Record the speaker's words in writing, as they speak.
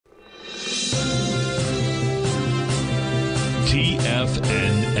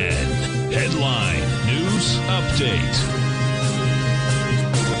TFNN. Headline News Update.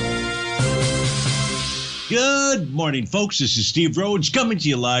 Good morning, folks. This is Steve Rhodes coming to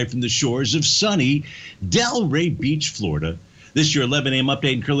you live from the shores of sunny Delray Beach, Florida. This is your 11 a.m.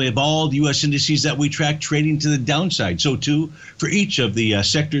 update and currently of all the U.S. indices that we track trading to the downside. So, too, for each of the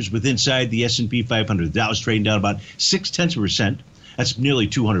sectors within the S&P 500. The Dow is trading down about 0.6%. That's nearly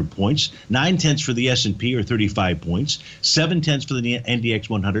 200 points. 0.9 for the S&P, or 35 points. 0.7 for the NDX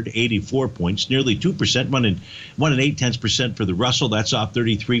 100, 84 points. Nearly 2%, running 1.8% for the Russell. That's off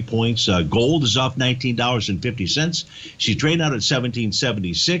 33 points. Gold is off $19.50. She's trading out at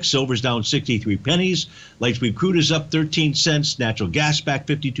 17.76. Silver's down 63 pennies. Light sweet crude is up 13 cents. Natural gas back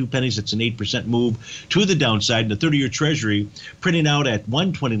 52 pennies. That's an 8% move to the downside. And the 30-year Treasury printing out at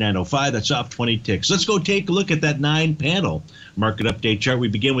 129.05. That's off 20 ticks. Let's go take a look at that 9-panel market update chart. We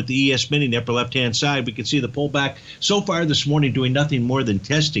begin with the ES Mini in the upper left-hand side. We can see the pullback so far this morning doing nothing more than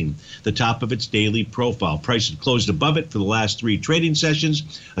testing the top of its daily profile. Price had closed above it for the last 3 trading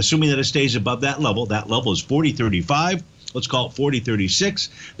sessions. Assuming that it stays above that level is 40.35. Let's call it 40.36.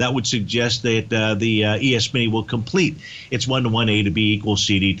 That would suggest that the ES Mini will complete its 1-to-1 A to B equals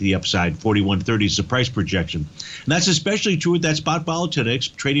CD to the upside. 41.30 is the price projection. And that's especially true with that spot volatility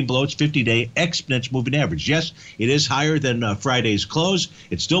trading below its 50-day exponential moving average. Yes, it is higher than Friday's close.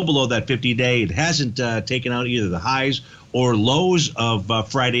 It's still below that 50-day. It hasn't taken out either the highs or lows of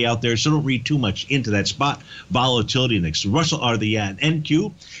Friday out there, so don't read too much into that spot volatility index. Russell, or the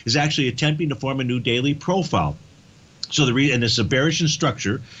NQ, is actually attempting to form a new daily profile. So and it's a bearish in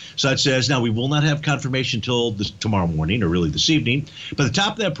structure. So that says now we will not have confirmation until tomorrow morning, or really this evening. But the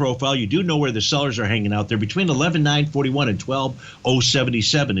top of that profile, you do know where the sellers are hanging out there between 11.941 and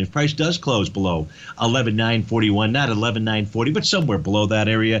 12.077. If price does close below 11.941, not 11.940, but somewhere below that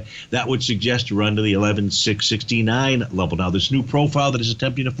area, that would suggest to run to the 11.669 level. Now, this new profile that is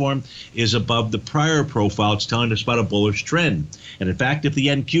attempting to form is above the prior profile. It's telling us about a bullish trend. And in fact, if the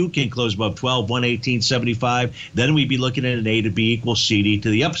NQ can close above 12.118.75, then we'd be looking at an A to B equals CD to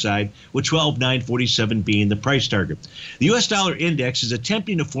the upside, with 12.947 being the price target. The U.S. dollar index is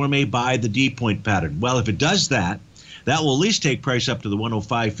attempting to form a buy the D point pattern. Well, if it does that, that will at least take price up to the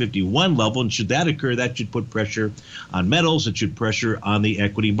 105.51 level. And should that occur, that should put pressure on metals. It should pressure on the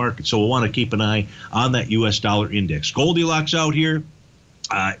equity market. So we'll want to keep an eye on that U.S. dollar index. Goldilocks out here.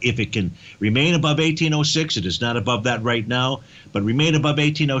 If it can remain above 1806, it is not above that right now, but remain above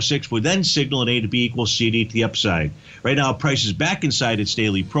 1806 would then signal an A to B equals CD to the upside. Right now, price is back inside its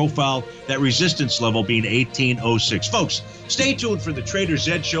daily profile, that resistance level being 1806. Folks, stay tuned for the Trader's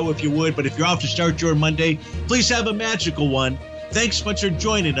Edge show if you would, but if you're off to start your Monday, please have a magical one. Thanks so much for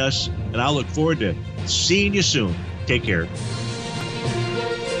joining us, and I'll look forward to seeing you soon. Take care.